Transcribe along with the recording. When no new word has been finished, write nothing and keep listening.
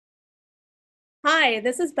Hi,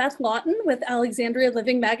 this is Beth Lawton with Alexandria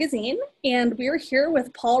Living Magazine, and we're here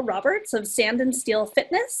with Paul Roberts of Sand and Steel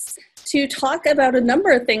Fitness to talk about a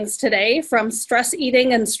number of things today, from stress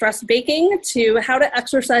eating and stress baking to how to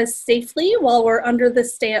exercise safely while we're under the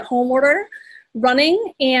stay-at-home order,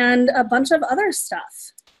 running, and a bunch of other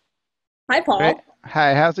stuff. Hi, Great. Paul.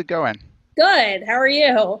 Hi, how's it going? Good. How are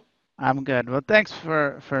you? I'm good. Well, thanks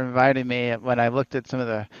for inviting me. When I looked at some of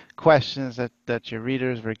the questions that your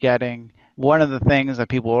readers were getting, one of the things that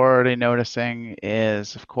people are already noticing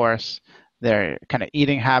is, of course, their kind of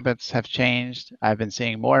eating habits have changed. I've been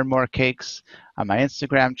seeing more and more cakes on my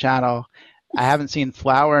Instagram channel. I haven't seen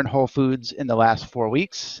flour in Whole Foods in the last 4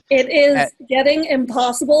 weeks. It Uh, is getting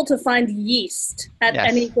impossible to find yeast at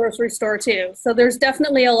any yes. grocery store, too. So there's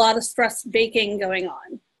definitely a lot of stress baking going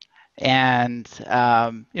on. And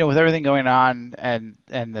with everything going on and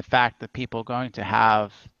the fact that people are going to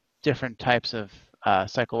have different types of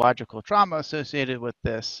psychological trauma associated with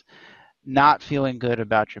this, not feeling good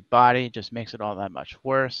about your body just makes it all that much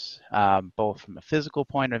worse, both from a physical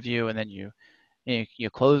point of view, and then your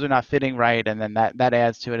clothes are not fitting right, and then that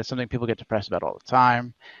adds to it. It's something people get depressed about all the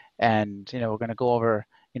time. And we're going to go over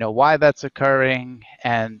why that's occurring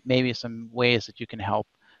and maybe some ways that you can help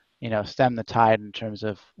stem the tide in terms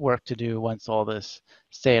of work to do once all this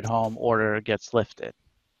stay-at-home order gets lifted.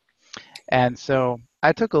 And so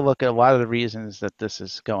I took a look at a lot of the reasons that this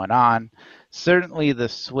is going on. Certainly the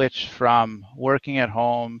switch from working at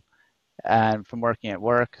home and from working at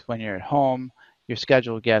work. When you're at home, your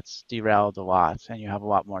schedule gets derailed a lot and you have a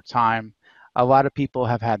lot more time. A lot of people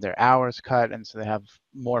have had their hours cut, and so they have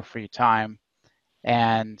more free time.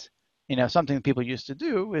 And something that people used to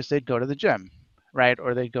do is they'd go to the gym, right?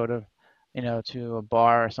 Or they'd go to a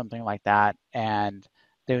bar or something like that, and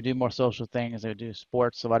they would do more social things. They would do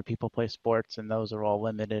sports. A lot of people play sports, and those are all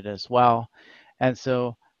limited as well. And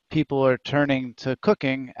so people are turning to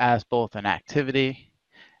cooking as both an activity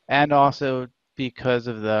and also because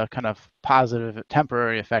of the kind of positive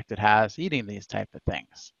temporary effect it has eating these type of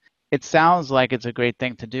things. It sounds like it's a great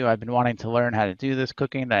thing to do. I've been wanting to learn how to do this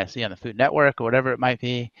cooking that I see on the Food Network or whatever it might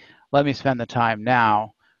be. Let me spend the time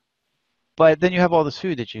now. But then you have all this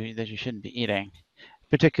food that you shouldn't be eating,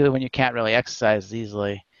 particularly when you can't really exercise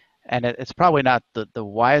easily. And it's probably not the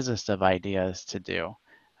wisest of ideas to do.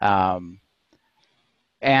 Um,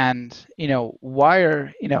 and why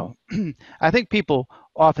are I think people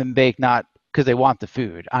often bake not because they want the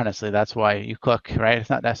food. Honestly, that's why you cook, right? It's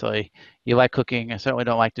not necessarily you like cooking. I certainly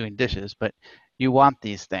don't like doing dishes, but you want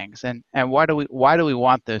these things. And why do we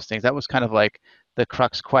want those things? That was kind of like the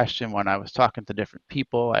crux question when I was talking to different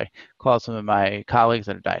people. I called some of my colleagues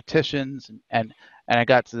that are dietitians, and I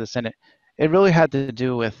got to this, and it really had to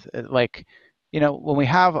do with like when we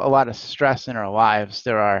have a lot of stress in our lives,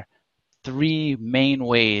 there are three main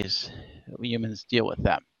ways humans deal with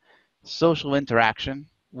them: social interaction,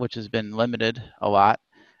 which has been limited a lot;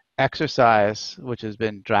 exercise, which has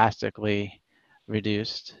been drastically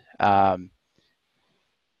reduced;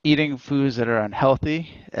 eating foods that are unhealthy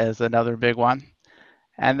is another big one;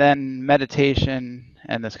 and then meditation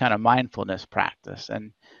and this kind of mindfulness practice.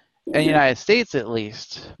 And in the United States, at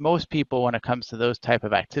least, most people, when it comes to those type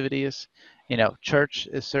of activities, church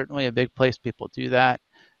is certainly a big place people do that.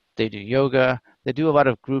 They do yoga. They do a lot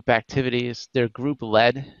of group activities. They're group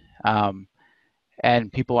led, um,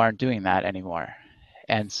 and people aren't doing that anymore.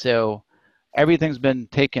 And so everything's been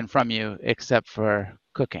taken from you except for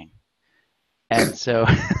cooking. And so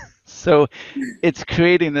so it's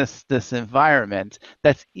creating this environment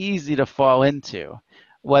that's easy to fall into,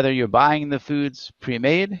 whether you're buying the foods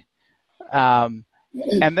pre-made, um,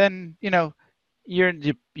 and then you're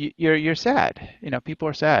sad. People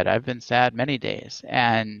are sad. I've been sad many days,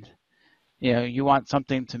 and you want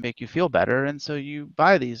something to make you feel better, and so you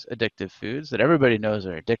buy these addictive foods that everybody knows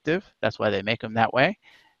are addictive. That's why they make them that way.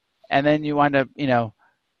 And then you wind up,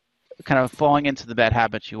 kind of falling into the bad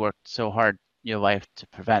habits you worked so hard your life to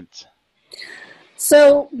prevent.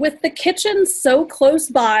 So, with the kitchen so close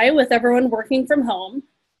by, with everyone working from home,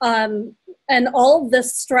 um, and all the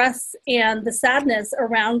stress and the sadness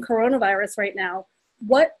around coronavirus right now,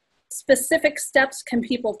 what specific steps can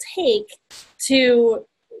people take to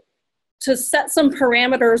set some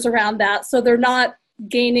parameters around that so they're not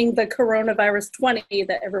gaining the coronavirus 20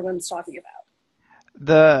 that everyone's talking about?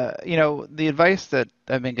 The advice that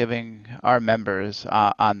I've been giving our members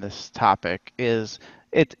on this topic is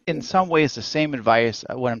it in some ways the same advice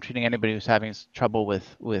when I'm treating anybody who's having trouble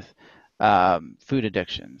with food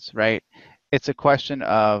addictions, right? It's a question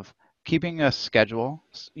of keeping a schedule.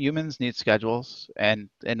 Humans need schedules, and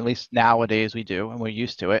at least nowadays we do, and we're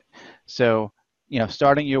used to it. So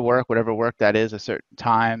starting your work, whatever work that is, at certain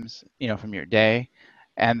times, from your day,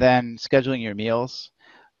 and then scheduling your meals.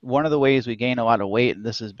 One of the ways we gain a lot of weight, and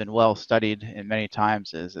this has been well studied in many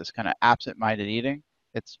times, is this kind of absent-minded eating.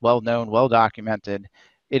 It's well known, well documented.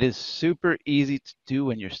 It is super easy to do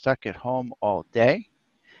when you're stuck at home all day.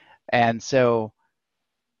 And so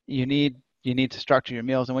you need to structure your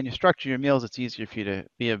meals. And when you structure your meals, it's easier for you to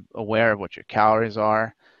be aware of what your calories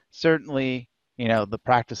are. Certainly, the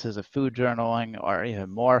practices of food journaling are even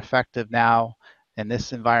more effective now in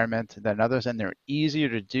this environment than others, and they're easier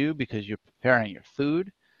to do because you're preparing your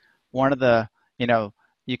food. One of the, you know,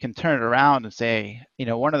 you can turn it around and say,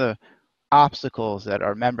 one of the obstacles that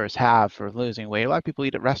our members have for losing weight. A lot of people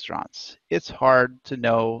eat at restaurants. It's hard to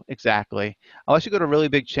know exactly, unless you go to a really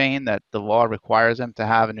big chain that the law requires them to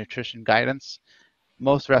have a nutrition guidance.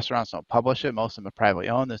 Most restaurants don't publish it. Most of them are privately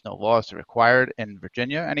owned. There's no laws to require it in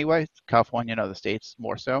Virginia anyway. California and other states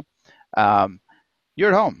more so.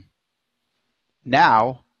 You're at home.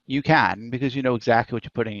 Now you can, because you know exactly what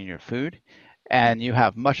you're putting in your food and you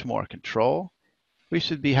have much more control. We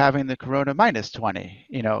should be having the corona minus 20,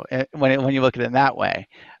 when you look at it in that way.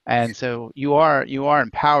 And so you are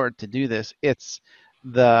empowered to do this. It's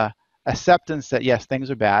the acceptance that yes, things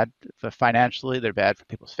are bad. For financially, they're bad for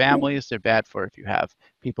people's families. They're bad for if you have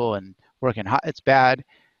people and working hot, it's bad.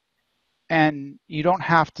 And you don't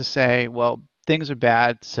have to say, well, things are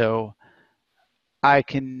bad, so I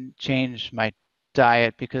can change my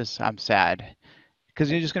diet because I'm sad. Because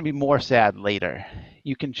you're just going to be more sad later.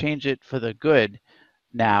 You can change it for the good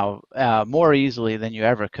now more easily than you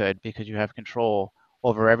ever could because you have control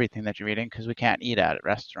over everything that you're eating because we can't eat out at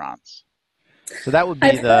restaurants. So that would be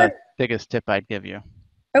I've heard, the biggest tip I'd give you.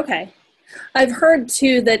 okay. I've heard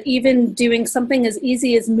too that even doing something as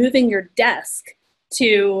easy as moving your desk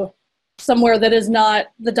to somewhere that is not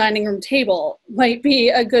the dining room table might be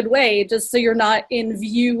a good way, just so you're not in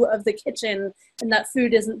view of the kitchen and that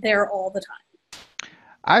food isn't there all the time.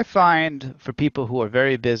 I find for people who are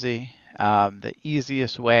very busy, the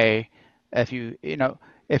easiest way, if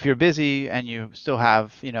you're busy and you still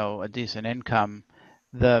have, a decent income,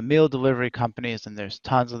 the meal delivery companies, and there's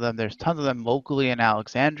tons of them. There's tons of them locally in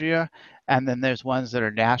Alexandria, and then there's ones that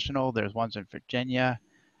are national. There's ones in Virginia.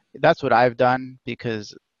 That's what I've done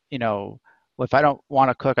because, you know, if I don't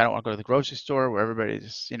want to cook, I don't want to go to the grocery store where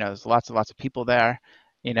everybody's, there's lots and lots of people there.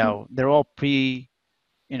 They're all pre-portioned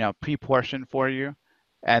for you,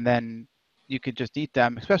 and then you could just eat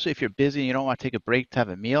them, especially if you're busy and you don't want to take a break to have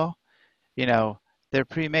a meal. you know, they're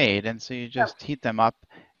pre-made, and so you just heat them up.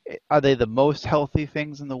 Are they the most healthy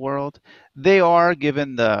things in the world? They are,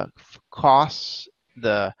 given the costs,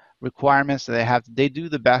 the requirements that they have. They do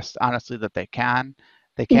the best, honestly, that they can.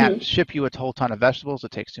 They can't Mm-hmm. ship you a whole ton of vegetables.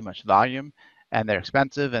 It takes too much volume, and they're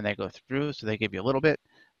expensive, and they go through, so they give you a little bit.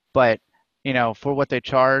 But, for what they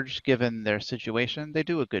charge, given their situation, they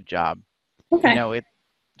do a good job. You Okay. know, it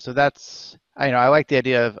so that's I like the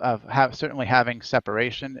idea of certainly having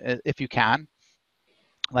separation if you can.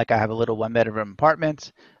 Like I have a little one bedroom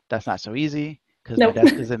apartment. That's not so easy because my Nope.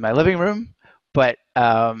 desk is in my living room. But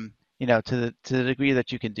to the degree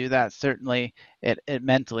that you can do that, certainly it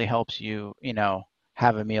mentally helps you,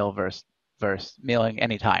 have a meal versus mealing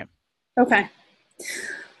anytime. Okay.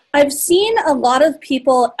 I've seen a lot of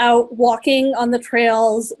people out walking on the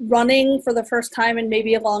trails, running for the first time in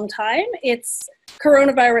maybe a long time. It's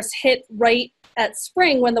coronavirus hit right at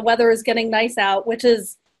spring when the weather is getting nice out, which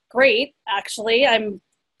is great, actually. I'm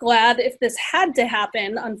glad if this had to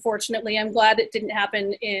happen. Unfortunately, I'm glad it didn't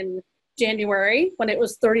happen in January when it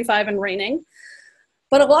was 35 and raining.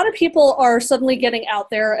 But a lot of people are suddenly getting out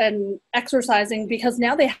there and exercising because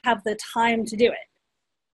now they have the time to do it.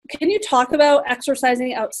 Can you talk about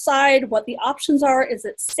exercising outside, what the options are? Is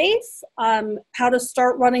it safe? How to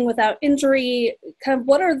start running without injury? Kind of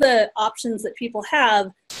what are the options that people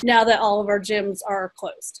have now that all of our gyms are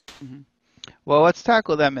closed? Mhm. Well, let's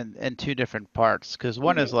tackle them in two different parts because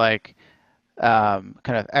one is Mm-hmm. like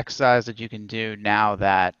kind of exercise that you can do now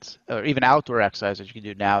that, or even outdoor exercise that you can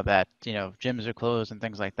do now that, gyms are closed and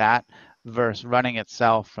things like that, versus running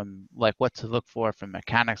itself from like what to look for from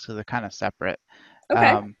mechanics because they're kind of separate.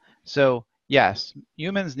 Okay. Um, so yes,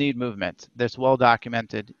 humans need movement. That's well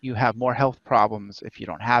documented. You have more health problems if you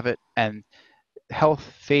don't have it, and health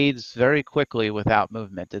fades very quickly without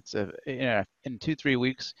movement. In 2-3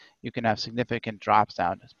 weeks you can have significant drops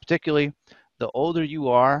down. Particularly, the older you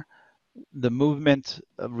are, the movement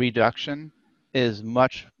reduction is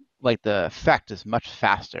much like the effect is much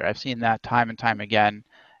faster. I've seen that time and time again.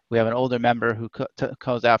 We have an older member who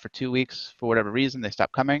goes out for 2 weeks for whatever reason, they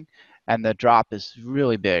stop coming, and the drop is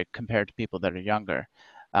really big compared to people that are younger.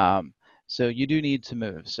 Um, so you do need to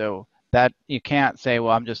move. So That you can't say,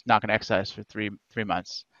 well, I'm just not going to exercise for three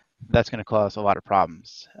months. That's going to cause a lot of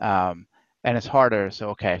problems, and it's harder. So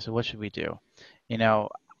okay, so what should we do? You know,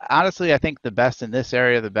 honestly, I think the best in this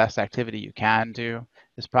area, the best activity you can do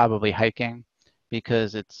is probably hiking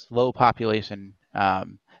because it's low population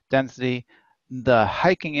density. The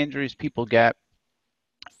hiking injuries people get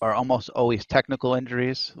are almost always technical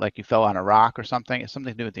injuries, like you fell on a rock or something. It's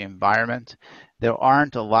something to do with the environment. There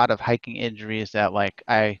aren't a lot of hiking injuries that, like,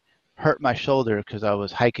 I hurt my shoulder because I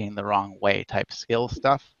was hiking the wrong way type skill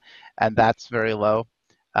stuff, and that's very low.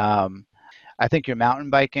 Um, I think your mountain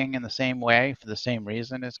biking in the same way for the same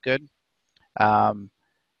reason is good. Um,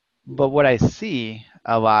 but what I see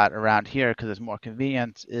a lot around here, because there's more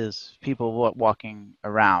convenience, is people walking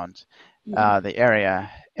around the area.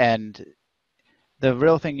 And the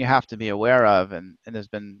real thing you have to be aware of, and there's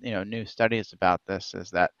been new studies about this,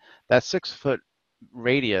 is that that 6 foot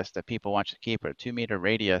radius that people want you to keep, or 2 meter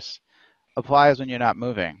radius, applies when you're not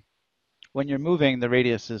moving. When you're moving, the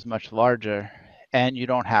radius is much larger, and you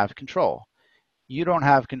don't have control. You don't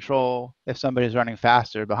have control if somebody's running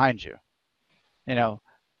faster behind you. You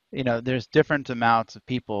know, there's different amounts of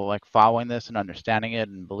people like following this and understanding it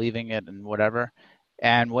and believing it and whatever.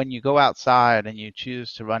 And when you go outside and you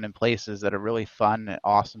choose to run in places that are really fun and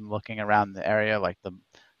awesome looking around the area, like the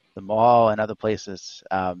mall and other places,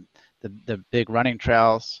 the big running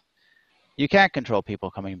trails, you can't control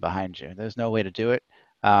people coming behind you. There's no way to do it.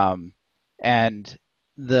 And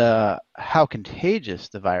the how contagious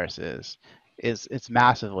the virus is it's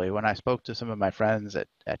massively. When I spoke to some of my friends at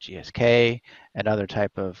GSK and other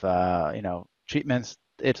type of treatments,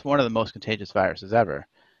 it's one of the most contagious viruses ever.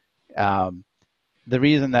 Um, the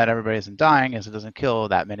reason that everybody isn't dying is it doesn't kill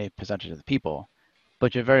that many percentage of the people,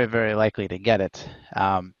 but you're very, very likely to get it.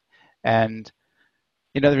 And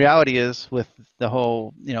the reality is, with the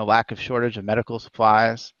whole lack of shortage of medical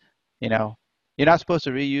supplies, you know you're not supposed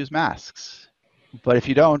to reuse masks, but if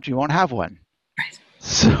you don't, you won't have one.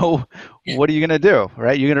 So what are you going to do,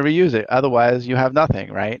 right? You're going to reuse it. Otherwise, you have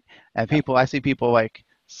nothing, right? And I see people like,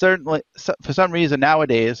 certainly, for some reason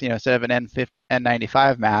nowadays, instead of an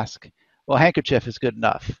N95 mask, well, handkerchief is good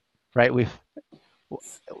enough, right?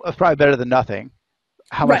 It's probably better than nothing.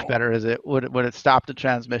 How much Right. better is it? Would it stop the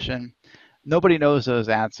transmission? Nobody knows those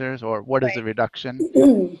answers, or what is the Right. reduction.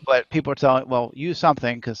 Then But people are telling, well, use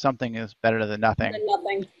something because something is better than nothing.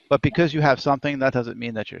 nothing. But because you have something, that doesn't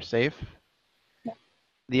mean that you're safe.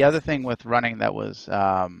 The other thing with running that was,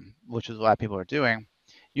 which is a lot of people are doing,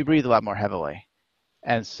 you breathe a lot more heavily.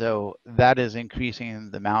 And so that is increasing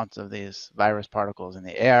the amount of these virus particles in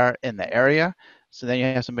the air, in the area. So then you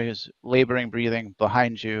have somebody who's laboring, breathing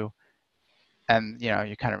behind you, and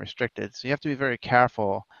you're kind of restricted. So you have to be very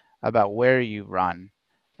careful about where you run,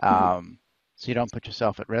 so you don't put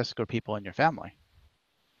yourself at risk or people in your family.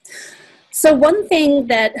 So one thing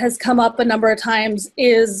that has come up a number of times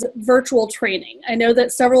is virtual training. I know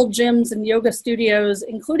that several gyms and yoga studios,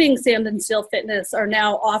 including Sand and Steel Fitness, are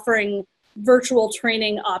now offering virtual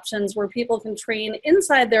training options where people can train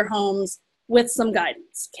inside their homes with some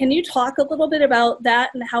guidance. Can you talk a little bit about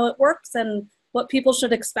that and how it works and what people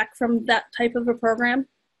should expect from that type of a program?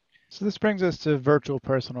 So this brings us to virtual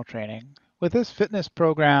personal training. With this fitness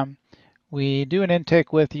program, we do an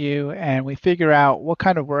intake with you and we figure out what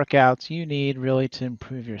kind of workouts you need really to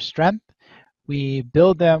improve your strength. We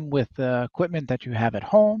build them with the equipment that you have at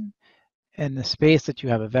home and the space that you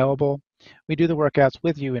have available. We do the workouts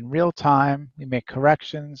with you in real time. We make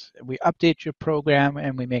corrections. We update your program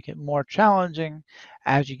and we make it more challenging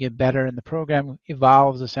as you get better, and the program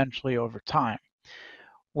evolves essentially over time.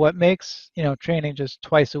 What makes training just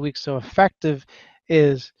twice a week so effective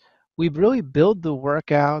is we really build the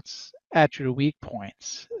workouts at your weak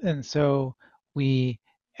points. And so we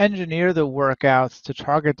engineer the workouts to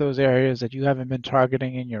target those areas that you haven't been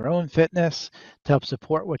targeting in your own fitness to help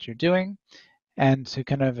support what you're doing and to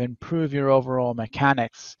kind of improve your overall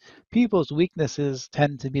mechanics. People's weaknesses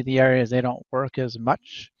tend to be the areas they don't work as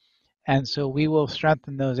much. And so we will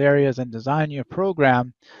strengthen those areas and design your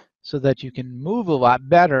program so that you can move a lot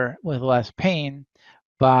better with less pain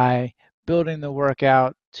by building the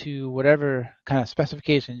workout to whatever kind of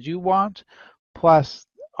specifications you want, plus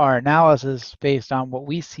our analysis based on what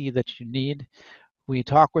we see that you need. We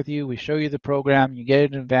talk with you, we show you the program, you get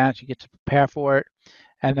it in advance, you get to prepare for it,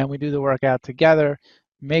 and then we do the workout together,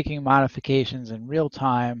 making modifications in real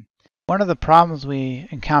time. One of the problems we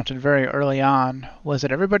encountered very early on was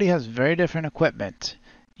that everybody has very different equipment.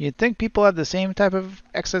 You'd think people have the same type of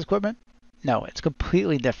exercise equipment. No, it's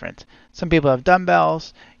completely different. Some people have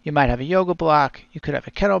dumbbells, you might have a yoga block, you could have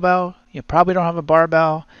a kettlebell, you probably don't have a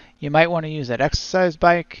barbell, you might want to use that exercise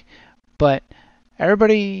bike, but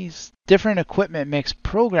everybody's different equipment makes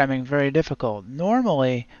programming very difficult.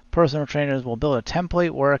 Normally, personal trainers will build a template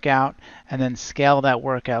workout and then scale that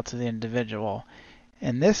workout to the individual.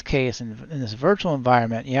 In this case, in this virtual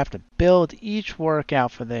environment, you have to build each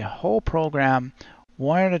workout for the whole program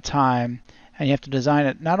one at a time, and you have to design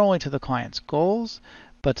it not only to the client's goals,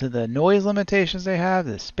 but to the noise limitations they have,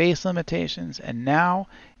 the space limitations, and now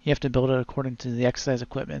you have to build it according to the exercise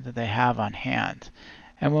equipment that they have on hand.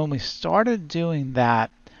 And when we started doing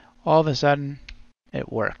that, all of a sudden,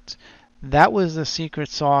 it worked. That was the secret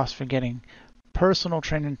sauce for getting personal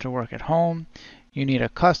training to work at home. You need a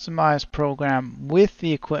customized program with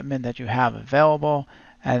the equipment that you have available,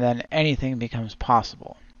 and then anything becomes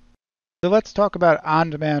possible. So let's talk about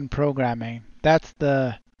on-demand programming. That's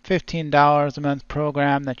the $15 a month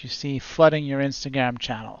program that you see flooding your Instagram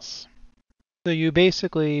channels. So you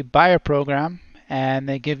basically buy a program and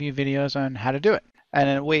they give you videos on how to do it. And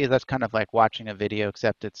in a way, that's kind of like watching a video,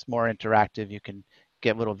 except it's more interactive. You can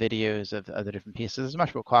get little videos of the different pieces. It's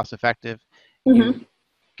much more cost effective. You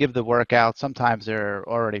give the workout. Sometimes they're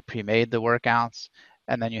already pre-made, the workouts,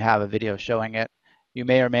 and then you have a video showing it. You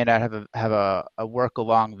may or may not have a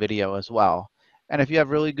work-along video as well. And if you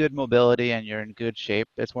have really good mobility and you're in good shape,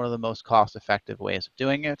 it's one of the most cost-effective ways of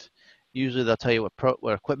doing it. Usually they'll tell you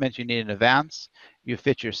what equipment you need in advance. You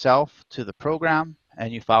fit yourself to the program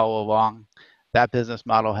and you follow along. That business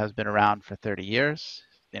model has been around for 30 years.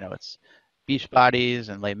 It's Beachbodies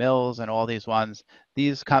and Les Mills and all these ones.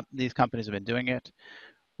 These companies have been doing it,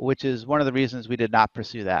 which is one of the reasons we did not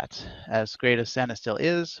pursue that. As great as Santa still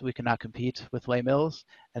is, we cannot compete with Les Mills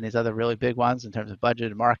and these other really big ones in terms of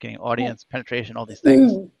budget, marketing, audience, penetration, all these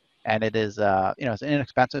things. And it is, it's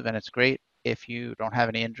inexpensive and it's great if you don't have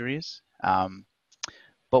any injuries.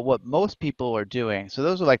 But what most people are doing, so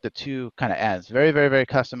those are like the two kind of ends. Very, very, very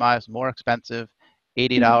customized, more expensive,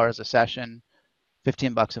 $80 a session,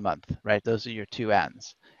 $15 a month, right? Those are your two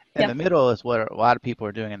ends. In the middle is what a lot of people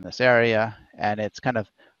are doing in this area, and it's kind of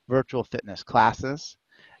virtual fitness classes.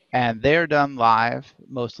 And they're done live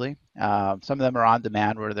mostly. Some of them are on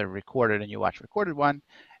demand where they're recorded and you watch a recorded one.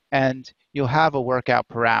 And you'll have a workout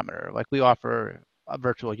parameter. Like we offer a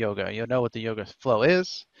virtual yoga. You'll know what the yoga flow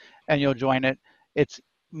is, and you'll join it. It's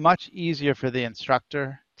much easier for the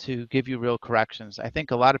instructor to give you real corrections. I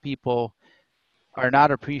think a lot of people are not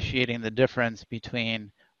appreciating the difference between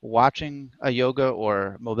watching a yoga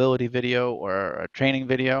or mobility video or a training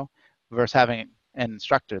video versus having an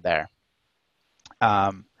instructor there.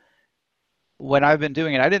 When I've been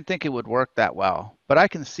doing it, I didn't think it would work that well, but I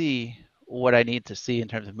can see what I need to see in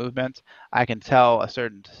terms of movement. I can tell a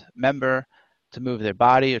certain member to move their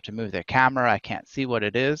body or to move their camera. I can't see what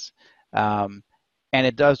it is. And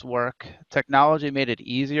it does work. Technology made it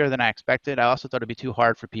easier than I expected. I also thought it'd be too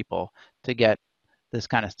hard for people to get this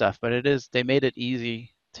kind of stuff, but they made it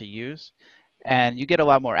easy to use and you get a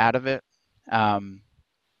lot more out of it.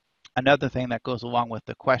 Another thing that goes along with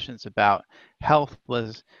the questions about health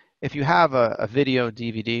was if you have a video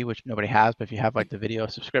DVD, which nobody has, but if you have like the video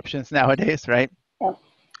subscriptions nowadays, right? Yeah.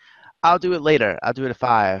 I'll do it later. I'll do it at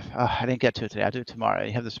 5. Oh, I didn't get to it today. I'll do it tomorrow.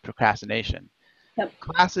 You have this procrastination. Yep.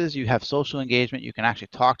 Classes, you have social engagement. You can actually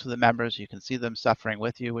talk to the members. You can see them suffering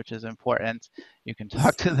with you, which is important. You can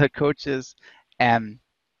talk to the coaches, and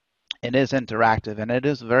it is interactive, and it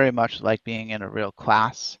is very much like being in a real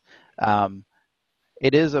class.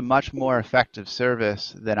 It is a much more effective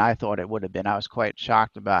service than I thought it would have been. I was quite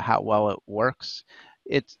shocked about how well it works.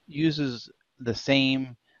 It uses the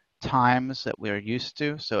same times that we're used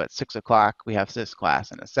to. So at 6 o'clock, we have this class,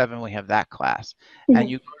 and at 7, we have that class. And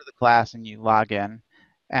you go to the class and you log in,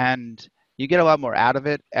 and you get a lot more out of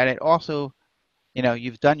it. And it also,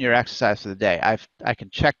 you've done your exercise for the day. I can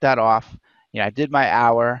check that off. I did my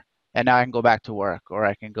hour, and now I can go back to work, or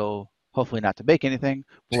I can go, hopefully not to bake anything,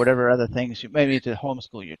 but whatever other things, maybe to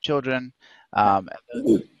homeschool your children.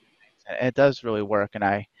 It does really work, and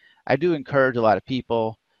I do encourage a lot of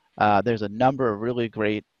people. There's a number of really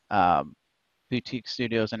great boutique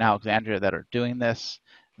studios in Alexandria that are doing this.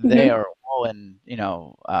 They are all in,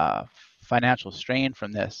 financial strain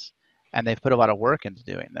from this, and they've put a lot of work into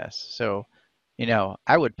doing this. So,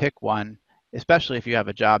 I would pick one, especially if you have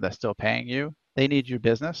a job that's still paying you. They need your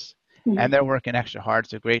business, and they're working extra hard.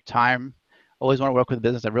 It's a great time. Always want to work with a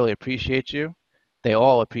business that really appreciates you. They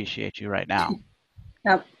all appreciate you right now.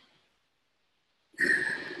 Yep.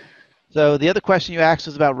 So the other question you asked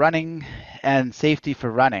was about running and safety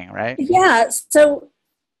for running, right? Yeah. So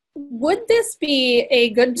would this be a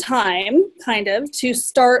good time, kind of, to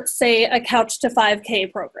start, say, a Couch to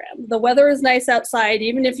 5K program? The weather is nice outside.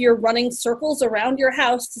 Even if you're running circles around your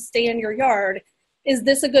house to stay in your yard, is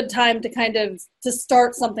this a good time to to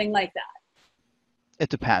start something like that? It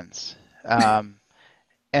depends.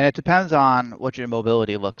 And it depends on what your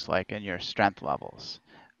mobility looks like and your strength levels.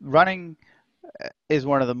 Running is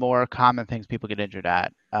one of the more common things people get injured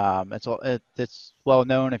at. It's well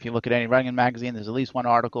known. If you look at any running magazine, there's at least one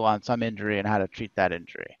article on some injury and how to treat that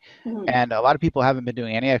injury. Mhm. And a lot of people haven't been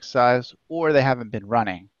doing any exercise or they haven't been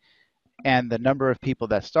running. And the number of people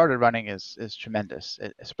that started running is tremendous.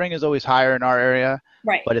 Spring is always higher in our area,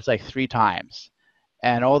 Right. but it's like 3 times.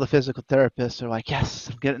 And all the physical therapists are like, yes,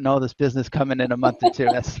 I'm getting all this business coming in a month or two.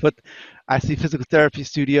 That's what I see. Physical therapy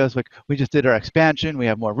studios, like, we just did our expansion. We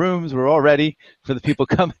have more rooms. We're all ready for the people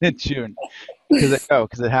coming in June, because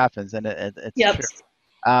it happens, and it's Yep.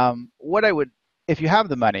 true. What I would, if you have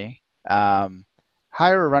the money,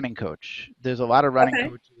 hire a running coach. There's a lot of running Okay.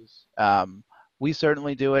 coaches. We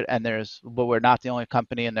certainly do it, and but we're not the only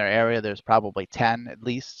company in their area. There's probably 10 at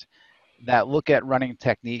least that look at running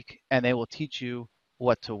technique, and they will teach you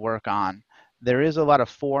what to work on. There is a lot of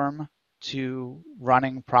form to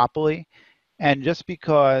running properly, and just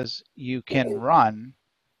because you can run,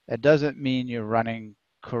 it doesn't mean you're running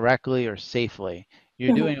correctly or safely.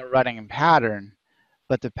 You're Mhm. doing a running pattern,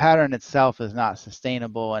 but the pattern itself is not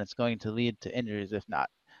sustainable, and it's going to lead to injuries if not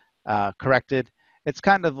corrected. It's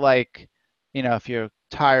kind of like, if your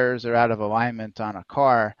tires are out of alignment on a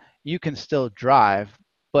car, you can still drive,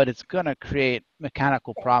 but it's going to create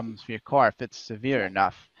mechanical problems for your car if it's severe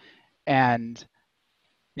enough. And,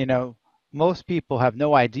 you know, most people have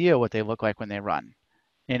no idea what they look like when they run.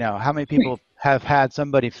 How many people have had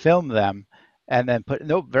somebody film them and then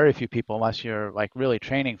no, very few people, unless you're like really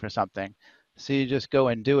training for something. So you just go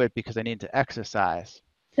and do it because I need to exercise.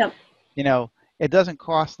 Yep. you know, it doesn't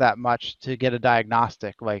cost that much to get a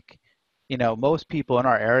diagnostic. Like, most people in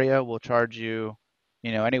our area will charge you,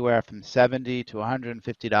 anywhere from $70 to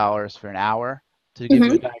 $150 for an hour to give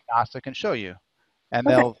you a Mhm. diagnostic and show you. And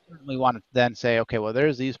Okay. they'll certainly want to then say, okay, well,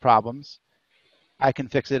 there's these problems. I can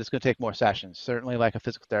fix it. It's going to take more sessions. Certainly, like a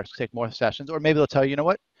physical therapist, take more sessions. Or maybe they'll tell you, you know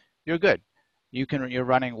what, you're good. You're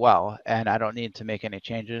running well, and I don't need to make any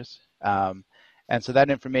changes. And so that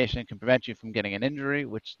information can prevent you from getting an injury,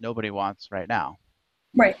 which nobody wants right now.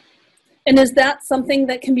 Right. And is that something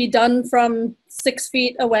that can be done from 6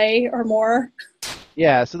 feet away or more?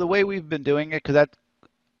 Yeah. So the way we've been doing it, because that's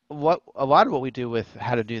what a lot of what we do with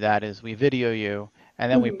how to do that is we video you,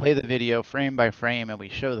 and then we Mhm. play the video frame by frame, and we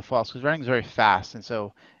show the faults because running is very fast, and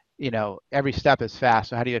so every step is fast.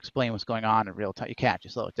 So how do you explain what's going on in real time? You can't. You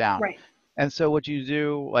slow it down. Right. And so what you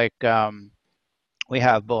do, like, we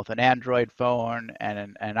have both an Android phone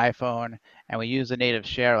and an iPhone, and we use a native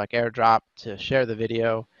share like AirDrop to share the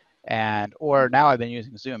video. Or now I've been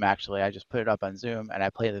using Zoom actually. I just put it up on Zoom and I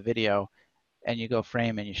play the video, and you go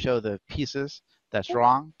frame and you show the pieces that's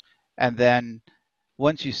wrong. And then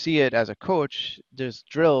once you see it as a coach, there's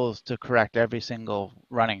drills to correct every single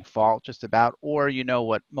running fault just about, or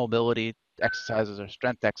what mobility exercises or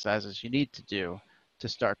strength exercises you need to do to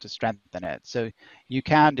start to strengthen it. So you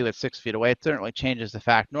can do it 6 feet away. It certainly changes the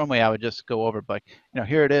fact. Normally I would just go over, but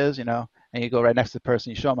here it is, and you go right next to the person,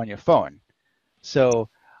 you show them on your phone. So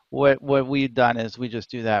what we've done is we just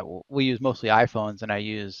do that. We use mostly iPhones, and I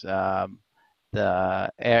use the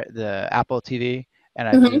Apple TV, and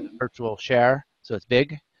I do the Mhm. virtual share, so it's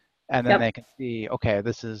big, and then Yep. they can see, okay,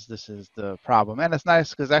 this is the problem. And it's nice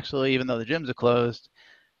because actually, even though the gyms are closed,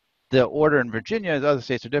 the order in Virginia, the other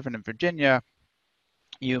states are different. In Virginia,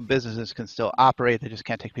 businesses can still operate; they just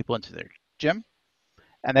can't take people into their gym,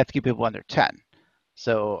 and they have to keep people under 10.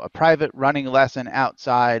 So a private running lesson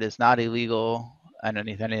outside is not illegal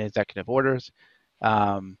underneath any executive orders.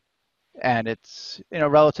 Um, and it's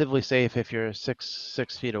relatively safe if you're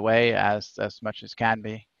six feet away as much as can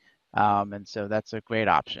be, and so that's a great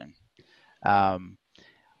option. Um,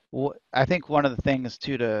 I think one of the things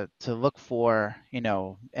too to look for,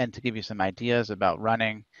 and to give you some ideas about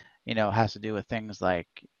running, has to do with things like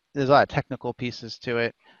there's a lot of technical pieces to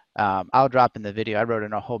it. I'll drop in the video. I wrote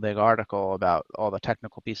in a whole big article about all the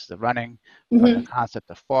technical pieces of running, from the Mhm.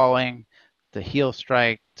 concept of falling, the heel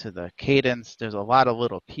strike, to the cadence. There's a lot of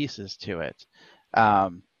little pieces to it.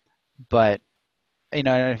 Um, but and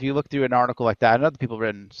if you look through an article like that, and other people have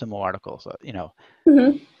written similar articles,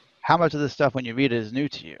 Mhm. how much of this stuff when you read it is new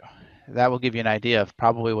to you? That will give you an idea of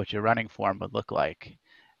probably what your running form would look like.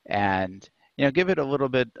 And, give it a little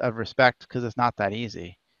bit of respect because it's not that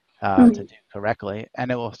easy to Mhm. do correctly.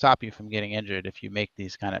 And it will stop you from getting injured if you make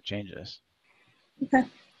these kind of changes. Okay.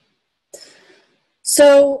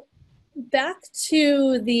 So back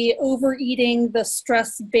to the overeating, the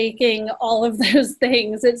stress baking, all of those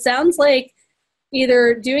things. It sounds like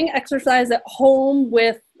either doing exercise at home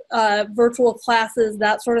with virtual classes,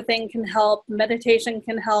 that sort of thing can help. Meditation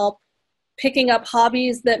can help. picking up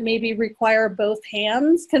hobbies that maybe require both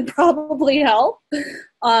hands can probably help.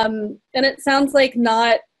 And it sounds like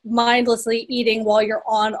not mindlessly eating while you're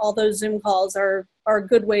on all those Zoom calls are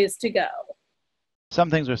good ways to go. Some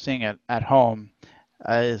things we're seeing at home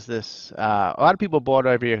is this, a lot of people bought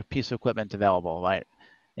every piece of equipment available, right?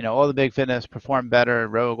 You know, all the big fitness, Perform Better,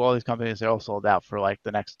 Rogue, all these companies, they're all sold out for like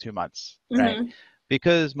the next 2 months, right? Mm-hmm.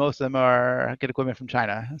 Because most of them get equipment from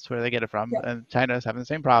China. That's where they get it from. Yep. And China is having the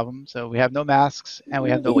same problem. So we have no masks and we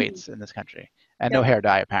have no weights in this country and no Yep. hair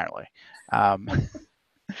dye, apparently.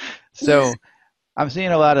 So I'm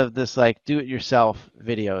seeing a lot of this like do-it-yourself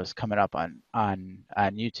videos coming up on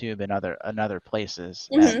YouTube and other places.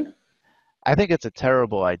 Mm-hmm. And I think it's a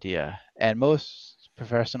terrible idea. And most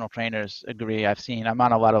professional trainers agree. I'm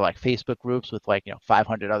on a lot of like Facebook groups with like,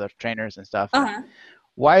 500 other trainers and stuff. Uh-huh.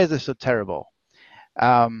 Why is this so terrible?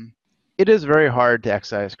 It is very hard to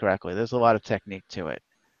exercise correctly. There's a lot of technique to it.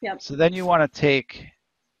 Yep. So then you want to take,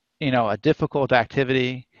 a difficult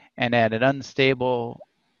activity and add an unstable,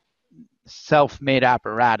 self-made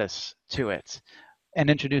apparatus to it and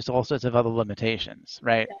introduce all sorts of other limitations,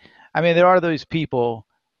 right? Yeah. I mean, there are those people,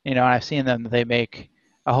 and I've seen them, they make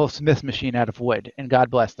a whole Smith machine out of wood, and God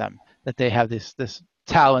bless them, that they have this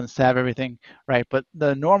talents to have everything, right? But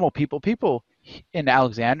the normal people in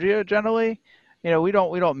Alexandria generally, we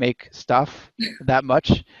don't make stuff that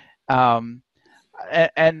much,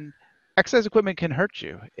 and exercise equipment can hurt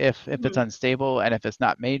you if it's unstable and if it's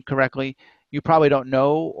not made correctly. You probably don't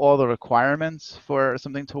know all the requirements for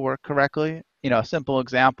something to work correctly. A simple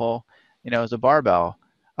example, is a barbell.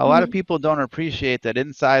 A lot of people don't appreciate that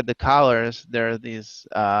inside the collars there are these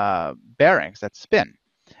bearings that spin,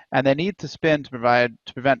 and they need to spin to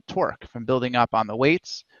prevent torque from building up on the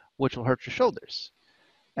weights, which will hurt your shoulders.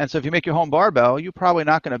 And so if you make your home barbell, you're probably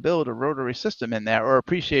not going to build a rotary system in there or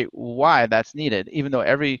appreciate why that's needed, even though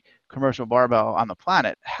every commercial barbell on the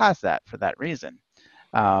planet has that for that reason.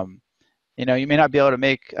 You may not be able to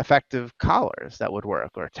make effective collars that would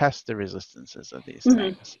work or test the resistances of these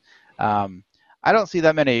things. I don't see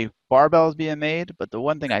that many barbells being made, but the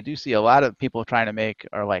one thing I do see a lot of people trying to make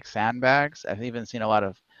are like sandbags. I've even seen a lot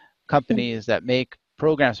of companies that make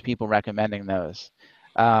programs, people recommending those.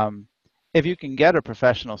 If you can get a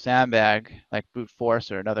professional sandbag like Brute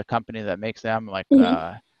Force or another company that makes them, like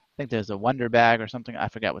I think there's a Wonder Bag or something, I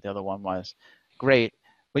forget what the other one was, great.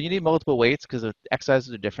 But you need multiple weights because the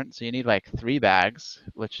exercises are different. So you need like 3 bags,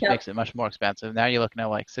 which makes it much more expensive. Now you're looking at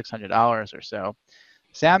like $600 or so.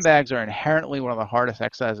 Sandbags are inherently one of the hardest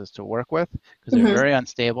exercises to work with because they're very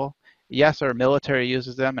unstable. Yes, our military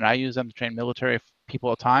uses them, and I use them to train military people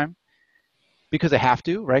all the time because they have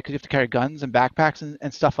to, right? Because you have to carry guns and backpacks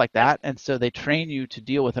and stuff like that. And so they train you to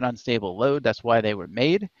deal with an unstable load. That's why they were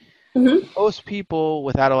made. Most people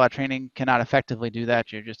without a lot of training cannot effectively do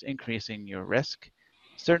that. You're just increasing your risk.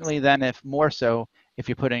 Certainly then if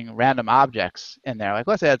you're putting random objects in there, like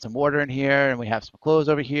let's add some water in here and we have some clothes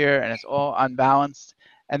over here and it's all unbalanced.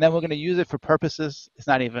 And then we're going to use it for purposes. It's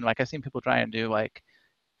not even like I've seen people try and do like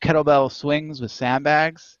kettlebell swings with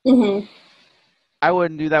sandbags. I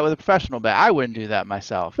wouldn't do that with a professional bag. I wouldn't do that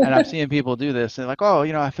myself. And I'm seeing people do this and like, oh,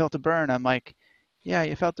 I felt a burn. I'm like, yeah,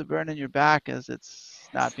 you felt a burn in your back as it's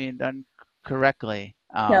not being done correctly.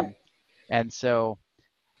 And so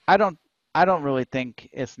I don't really think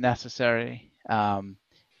it's necessary.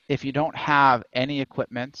 If you don't have any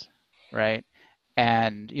equipment, right,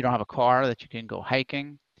 and you don't have a car that you can go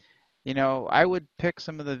hiking, I would pick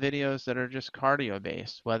some of the videos that are just cardio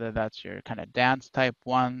based, whether that's your kind of dance type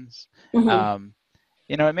ones.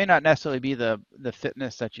 It may not necessarily be the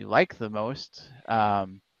fitness that you like the most,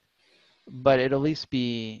 but it'll at least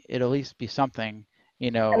be something.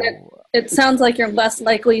 And it sounds like you're less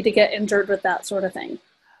likely to get injured with that sort of thing.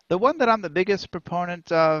 The one that I'm the biggest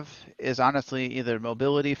proponent of is honestly either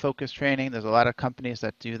mobility focused training. There's a lot of companies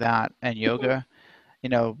that do that, and yoga.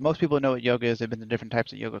 Most people know what yoga is. They've been to different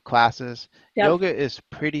types of yoga classes. Yoga is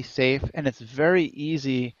pretty safe, and it's very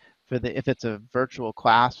easy if it's a virtual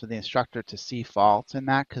class for the instructor to see faults in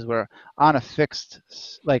that because we're on a fixed,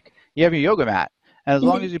 like you have your yoga mat, and as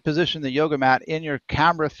long as you position the yoga mat in your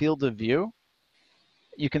camera field of view,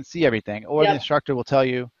 you can see everything. Or the instructor will tell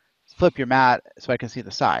you, flip your mat so I can see the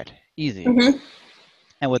side. Easy.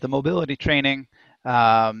 And with the mobility training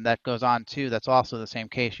that goes on too, that's also the same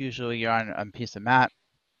case. Usually you're on a piece of mat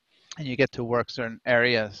and you get to work certain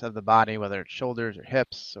areas of the body, whether it's shoulders or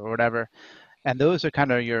hips or whatever. And those are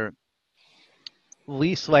kind of your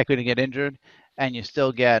least likely to get injured, and you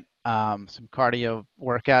still get some cardio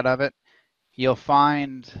work out of it. You'll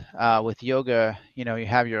find with yoga, you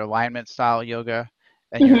have your alignment style yoga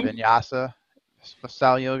and your vinyasa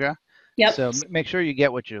style yoga. Yep. So make sure you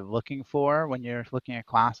get what you're looking for when you're looking at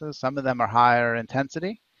classes. Some of them are higher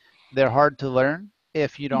intensity. They're hard to learn.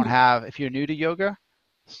 If you're new to yoga,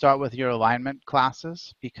 start with your alignment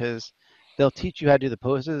classes because they'll teach you how to do the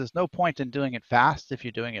poses. There's no point in doing it fast if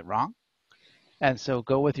you're doing it wrong. And so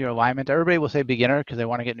go with your alignment. Everybody will say beginner because they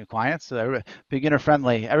want to get new clients. So beginner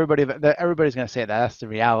friendly. Everybody's going to say that. That's the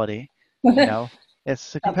reality. You know,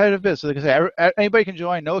 it's a competitive business. So they can say anybody can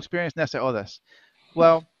join. No experience necessary. All this.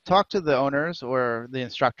 Well, talk to the owners or the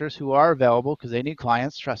instructors who are available because they need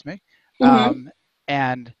clients. Trust me. Mm-hmm.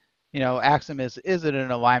 And ask them: Is it an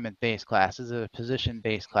alignment-based class? Is it a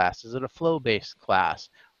position-based class? Is it a flow-based class?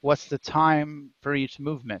 What's the time for each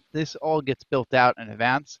movement? This all gets built out in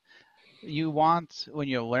advance. You want, when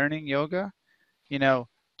you're learning yoga,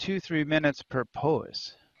 2-3 minutes per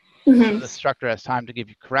pose. So Mm-hmm. the instructor has time to give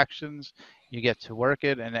you corrections, you get to work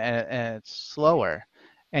it, and it's slower.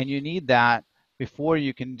 And you need that before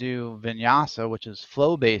you can do vinyasa, which is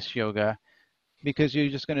flow-based yoga, because you're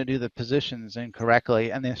just going to do the positions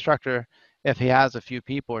incorrectly. And the instructor, if he has a few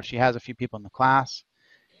people or she has a few people in the class,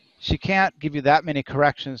 she can't give you that many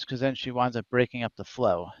corrections because then she winds up breaking up the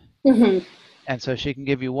flow. Mm-hmm. And so she can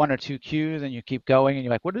give you 1 or 2 cues and you keep going and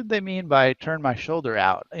you're like, what did they mean by turn my shoulder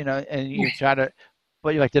out? And you try to,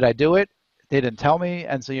 but you're like, did I do it? They didn't tell me.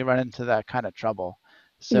 And so you run into that kind of trouble.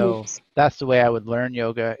 So Mm-hmm. that's the way I would learn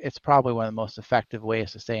yoga. It's probably one of the most effective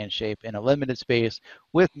ways to stay in shape in a limited space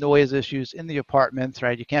with noise issues in the apartments,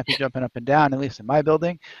 right? You can't be jumping up and down, at least in my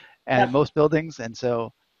building and in Yep. most buildings. And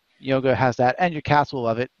so yoga has that, and your cats will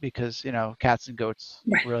love it because, cats and goats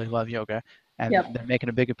Right. really love yoga and Yep. they're making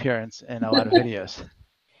a big appearance in a lot of videos.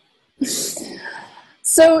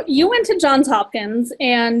 So you went to Johns Hopkins,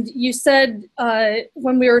 and you said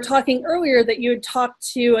when we were talking earlier that you had talked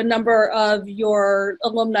to a number of your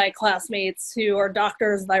alumni classmates who are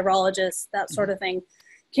doctors, virologists, that sort of thing.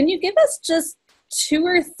 Can you give us just 2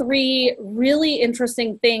 or 3 really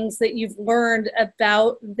interesting things that you've learned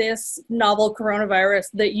about this novel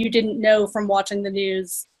coronavirus that you didn't know from watching the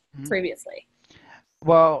news Mhm. previously?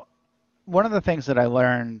 Well, one of the things that I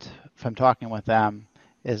learned from talking with them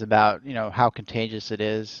is about, how contagious it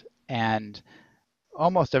is. And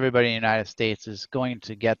almost everybody in the United States is going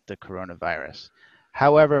to get the coronavirus.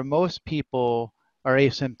 However, most people are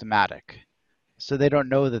asymptomatic, so they don't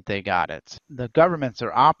know that they got it. The governments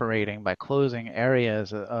are operating by closing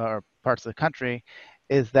areas or parts of the country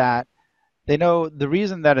is that they know the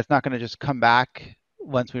reason that it's not going to just come back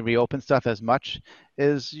once we reopen stuff as much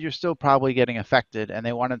is you're still probably getting affected, and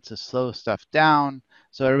they wanted to slow stuff down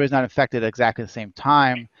so everybody's not infected at exactly the same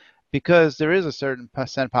time because there is a certain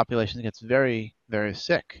percent population that gets very, very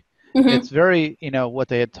sick. Mm-hmm. It's very, what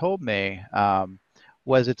they had told me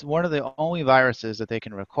was it's one of the only viruses that they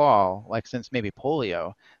can recall, like since maybe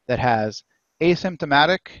polio, that has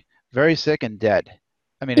asymptomatic, very sick, and dead.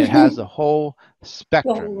 I mean, it has the whole The whole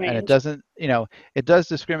spectrum, and it range. doesn't, it does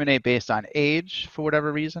discriminate based on age for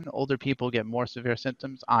whatever reason. Older people get more severe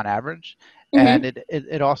symptoms on average, Mm-hmm. and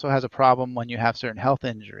it also has a problem when you have certain health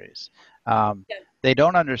injuries. Um, Yeah. they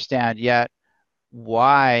don't understand yet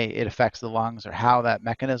why it affects the lungs or how that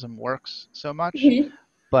mechanism works so much, Mm-hmm.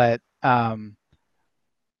 but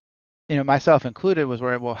myself included, was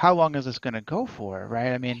worried, well, how long is this going to go for,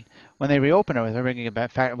 right? I mean, when they reopen it, was everybody going to get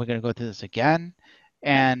back? Fact, we're going to go through this again,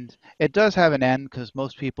 and it does have an end because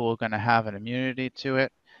most people are going to have an immunity to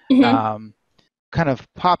it. Mm-hmm. Um, kind of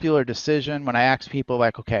popular decision when I ask people,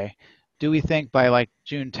 like, okay, do we think by like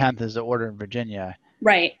June 10th is the order in Virginia?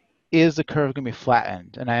 Right. Is the curve going to be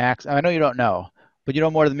flattened? And I know you don't know, but you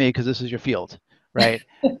know more than me because this is your field, right?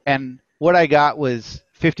 And what I got was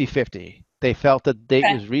 50-50. They felt the date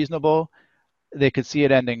Okay. was reasonable. They could see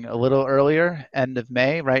it ending a little earlier, end of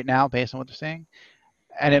May, right now, based on what they're saying,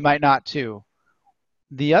 and it might not too.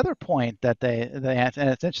 The other point that they and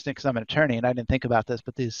it's interesting because I'm an attorney and I didn't think about this,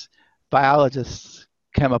 but these biologists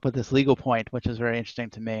came up with this legal point, which is very interesting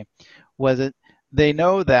to me, was it they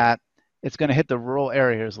know that it's going to hit the rural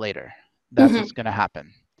areas later. That's Mm-hmm. what's going to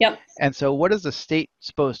happen. Yep. And so, what is the state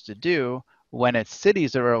supposed to do when its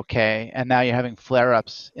cities are okay and now you're having flare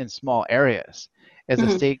ups in small areas? Is the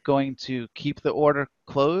Mm-hmm. state going to keep the order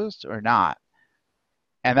closed or not?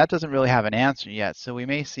 And that doesn't really have an answer yet. So, we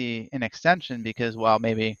may see an extension because, well,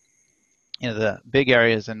 maybe the big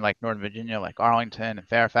areas in like Northern Virginia, like Arlington and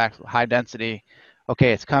Fairfax, high density,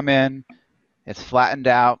 okay, it's come in, it's flattened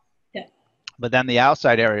out, Yeah. but then the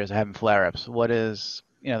outside areas are having flare ups. What is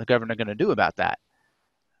the governor going to do about that?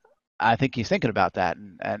 I think he's thinking about that,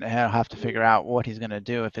 and he'll have to figure out what he's going to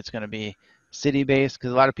do if it's going to be city-based,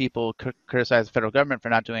 because a lot of people criticize the federal government for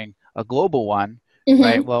not doing a global one,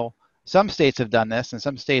 right? Mm-hmm. Well, some states have done this, and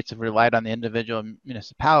some states have relied on the individual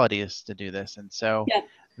municipalities to do this. And so Yeah.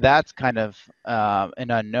 that's kind of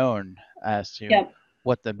an unknown as to Yeah.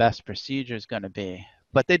 what the best procedure is going to be.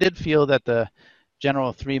 But they did feel that the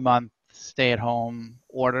general 3-month stay-at-home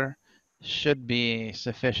order should be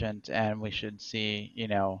sufficient, and we should see,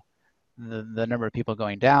 the number of people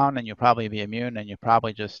going down, and you'll probably be immune, and you're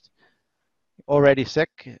probably just already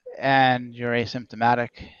sick, and you're asymptomatic,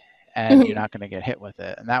 and you're Mhm. not going to get hit with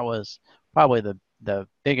it. And that was probably the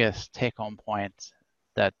biggest take-home point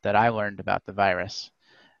that I learned about the virus.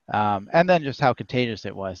 And then just how contagious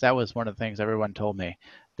it was. That was one of the things everyone told me.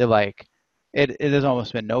 They're like, it has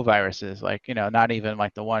almost been no viruses, like, not even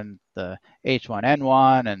like the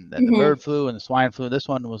H1N1 and the Mhm. bird flu and the swine flu. This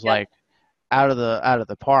one was Yeah. like out of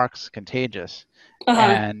the parks contagious. Uh-huh.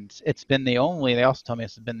 And they also told me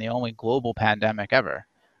it's been the only global pandemic ever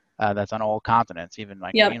that's on all continents, even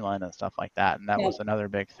like Yep. Greenland and stuff like that. And that was Yep. another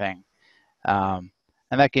big thing. And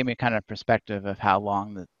that gave me kind of perspective of how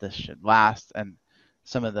long that this should last and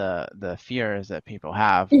some of the fears that people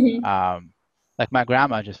have. Mhm. Like my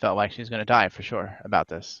grandma just felt like she's going to die for sure about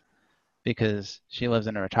this because she lives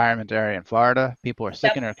in a retirement area in Florida. People are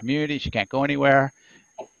sick in Yep. her community. She can't go anywhere.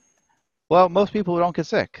 Well, most people don't get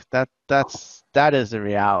sick. That is the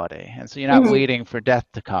reality. And so you're not Mhm. waiting for death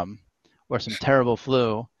to come or some terrible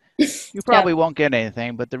flu. You probably Yep. won't get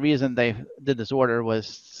anything, but the reason they did this order was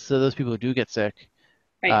so those people who do get sick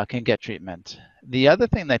Right. can get treatment. The other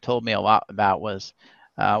thing they told me a lot about was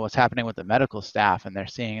what's happening with the medical staff, and they're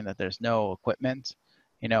seeing that there's no equipment,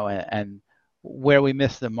 and where we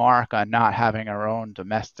missed the mark on not having our own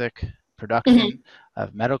domestic production Mhm.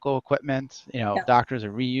 of medical equipment. Yeah. Doctors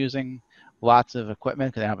are reusing lots of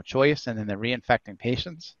equipment because they don't have a choice, and then they're reinfecting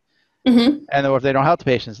patients, Mhm. and or if they don't help the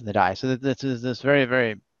patients, they die. So this is this very,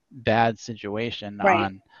 very bad situation Right.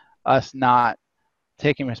 on us not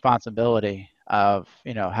taking responsibility of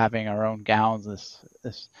having our own gowns,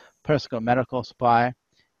 this personal medical supply,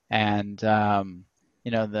 and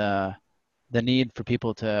the need for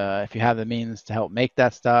people to, if you have the means, to help make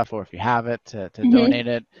that stuff, or if you have it, to Mhm. donate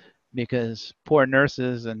it, because poor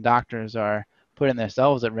nurses and doctors are putting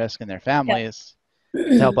themselves at risk and their Yep. families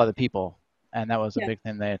to help other people. And that was a Yeah. big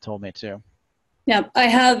thing they had told me too. Yeah. I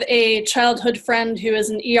have a childhood friend who is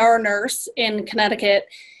an ER nurse in Connecticut,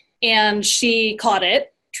 and she caught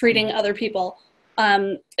it treating Mhm. other people.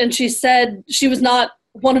 And she said she was not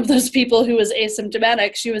one of those people who was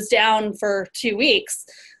asymptomatic. She was down for 2 weeks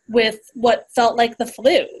with what felt like the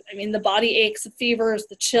flu. I mean, the body aches, the fevers,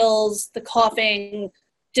 the chills, the coughing,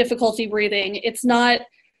 difficulty breathing. It's not,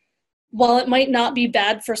 while it might not be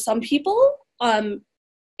bad for some people,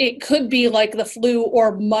 it could be like the flu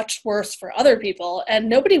or much worse for other people. And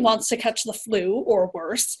nobody wants to catch the flu or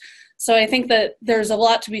worse. So I think that there's a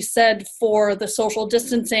lot to be said for the social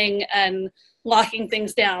distancing and locking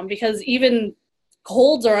things down, because even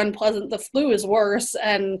colds are unpleasant. The flu is worse,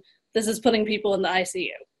 and this is putting people in the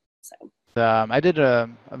ICU. So, I did a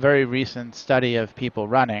very recent study of people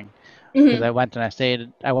running because mm-hmm.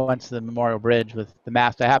 I went to the Memorial Bridge with the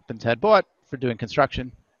mask I happened to had bought for doing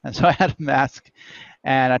construction, and so I had a mask,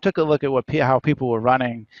 and I took a look at how people were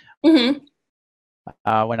running Mm-hmm.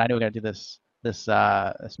 when I knew we were going to do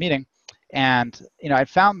this meeting, and I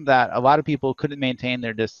found that a lot of people couldn't maintain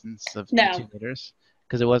their distance of No. 2 meters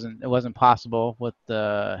because it wasn't possible with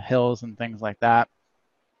the hills and things like that.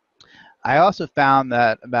 I also found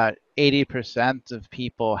that about 80% of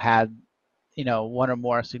people had one or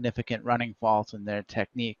more significant running faults in their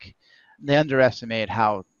technique. They underestimate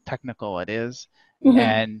how technical it is, Mm-hmm.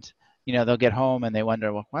 and they'll get home and they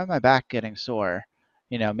wonder, well, why is my back getting sore?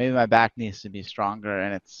 Maybe my back needs to be stronger,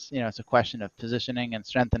 and it's a question of positioning and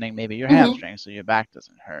strengthening maybe your Mm-hmm. hamstrings so your back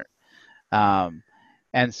doesn't hurt. Um,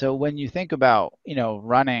 and so when you think about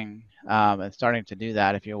running and starting to do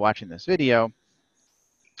that, if you're watching this video,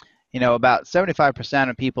 about 75%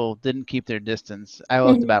 of people didn't keep their distance. I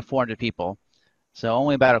looked Mm-hmm. about 400 people, so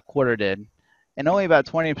only about a quarter did. And only about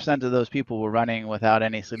 20% of those people were running without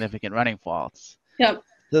any significant running faults. Yep.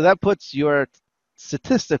 So that puts your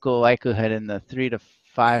statistical likelihood in the 3 to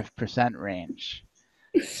 5% range.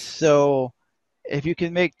 So if you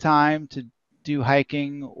can make time to do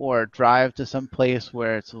hiking or drive to some place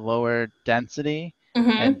where it's lower density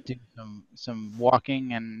Mm-hmm. and do some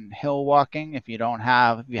walking and hill walking, if you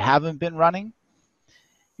haven't been running,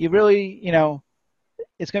 you really,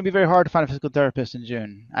 it's going to be very hard to find a physical therapist in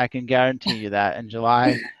June. I can guarantee you that. In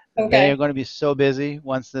July, they are Okay. going to be so busy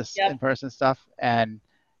once this Yep. in-person stuff, and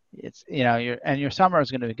it's your summer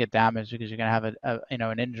is going to get damaged because you're going to have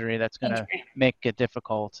an injury that's going to Injury. make it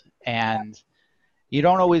difficult. And you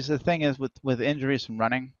don't always, the thing is with injuries from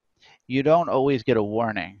running, you don't always get a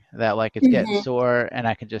warning that like it's getting Hmm. sore and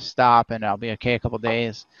I can just stop and I'll be okay a couple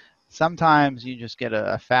days. Sometimes you just get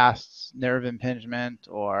a fast nerve impingement,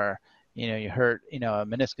 or you hurt a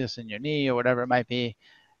meniscus in your knee or whatever it might be,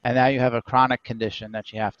 and now you have a chronic condition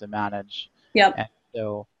that you have to manage. Yep. And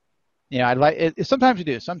so I like it. Sometimes you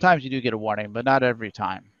do. Sometimes you do get a warning, but not every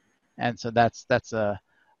time. And so that's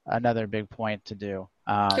another big point to do.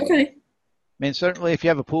 Okay. I mean, certainly if you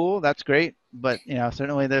have a pool, that's great, but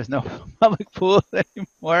certainly there's no public pools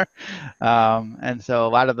anymore. And so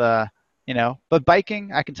a lot of but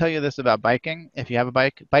biking, I can tell you this about biking. If you have a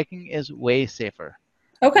bike, biking is way safer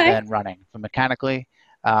Okay. than running from mechanically.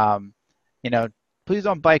 Um, you know, Please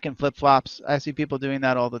don't bike in flip-flops. I see people doing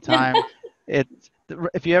that all the time. It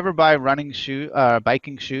if you ever buy biking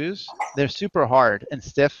shoes, they're super hard and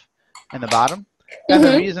stiff in the bottom. And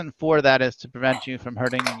the Hmm. reason for that is to prevent you from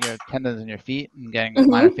hurting your tendons in your feet and getting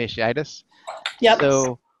minor Hmm. fasciitis. Yep.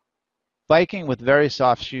 So biking with very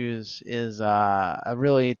soft shoes is a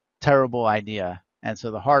really terrible idea. And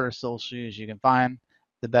so the harder sole shoes you can find,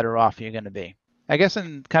 the better off you're going to be. I guess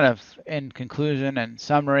in conclusion and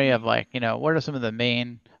summary of what are some of the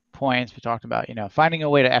main points we talked about? Finding a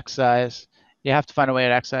way to exercise. You have to find a way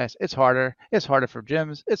to exercise. It's harder. It's harder for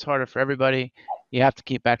gyms. It's harder for everybody. You have to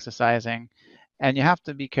keep exercising, and you have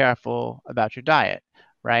to be careful about your diet,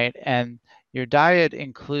 right? And your diet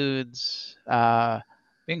includes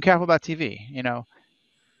being careful about TV.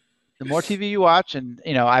 The more TV you watch, and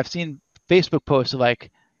I've seen Facebook posts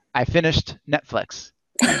like, "I finished Netflix."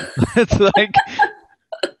 It's like,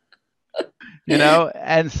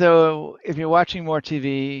 and so if you're watching more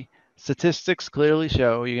TV, statistics clearly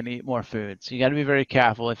show you're going to eat more food. So you got to be very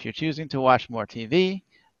careful if you're choosing to watch more TV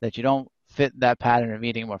that you don't fit that pattern of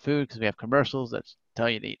eating more food, because we have commercials that tell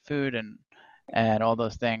you to eat food and all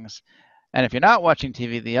those things. And if you're not watching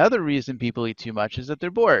TV, the other reason people eat too much is that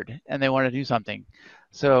they're bored and they want to do something.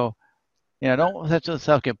 So, don't let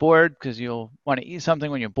yourself get bored, because you'll want to eat something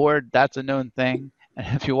when you're bored. That's a known thing.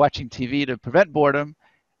 And if you're watching TV to prevent boredom,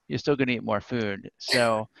 you're still going to eat more food.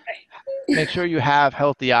 So make sure you have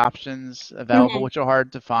healthy options available, Hmm. which are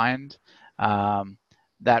hard to find. Um,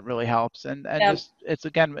 that really helps. And Yep. just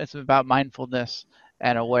it's about mindfulness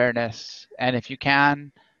and awareness. And if you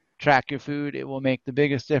can track your food, it will make the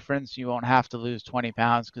biggest difference. You won't have to lose 20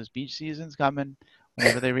 pounds, because beach season's coming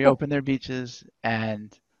whenever they reopen their beaches,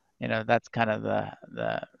 and that's kind of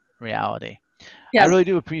the reality. I Yep. really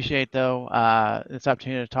do appreciate, though, this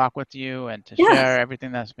opportunity to talk with you and to Yeah. share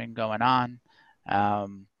everything that's been going on.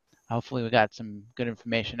 Um, Hopefully, we got some good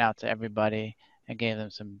information out to everybody and gave them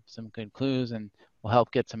some good clues, and will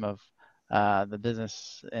help get some of the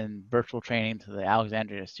business and virtual training to the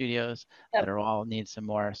Alexandria studios that Yep. are all need some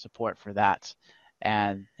more support for that.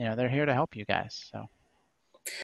 And they're here to help you guys. So